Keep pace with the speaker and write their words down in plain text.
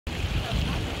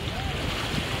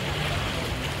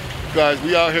Guys,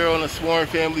 we out here on a Sworn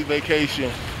family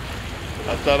vacation.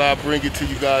 I thought I'd bring it to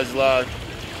you guys live.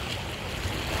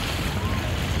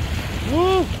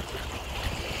 Woo!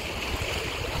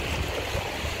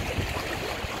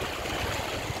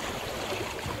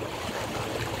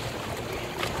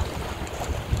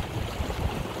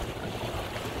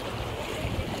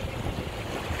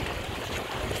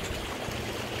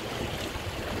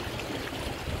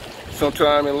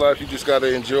 Sometime in life you just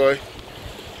gotta enjoy.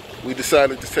 We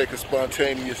decided to take a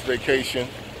spontaneous vacation.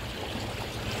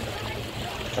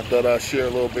 I thought I'd share a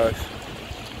little bit.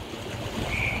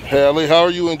 Hey Ali, how are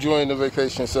you enjoying the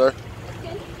vacation, sir?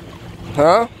 Good.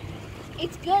 Huh?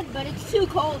 It's good, but it's too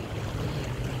cold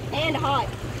and hot.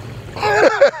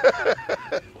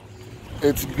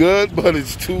 It's good, but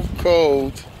it's too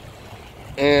cold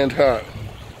and hot.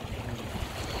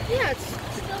 Yeah, it's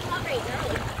still hot right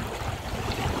now.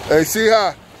 Hey,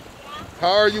 Siha,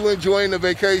 how are you enjoying the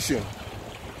vacation?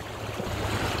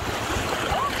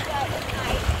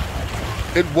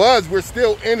 It was. We're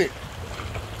still in it.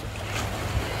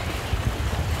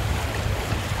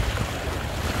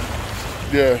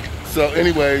 Yeah. So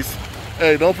anyways,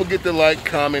 hey, don't forget to like,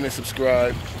 comment, and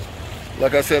subscribe.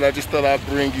 Like I said, I just thought I'd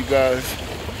bring you guys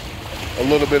a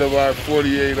little bit of our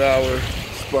 48-hour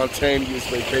spontaneous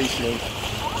vacation.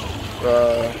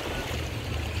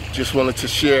 Just wanted to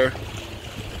share.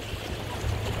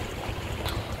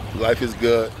 Life is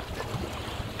good.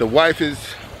 The wife is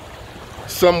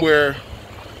somewhere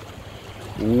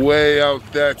way out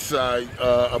that side,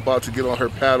 about to get on her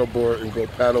paddleboard and go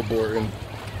paddleboarding.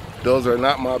 Those are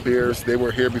not my bears. They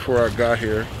were here before I got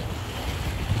here.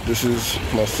 This is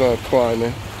my son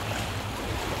climbing.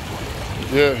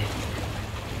 Yeah.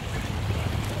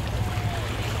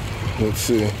 Let's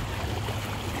see.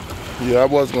 Yeah, I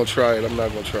was gonna try it. I'm not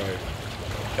gonna try it.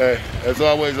 Hey, as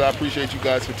always, I appreciate you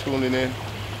guys for tuning in,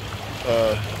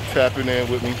 tapping in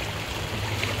with me.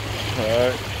 All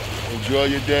right. Enjoy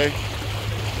your day.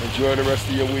 Enjoy the rest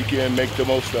of your weekend. Make the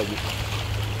most of it.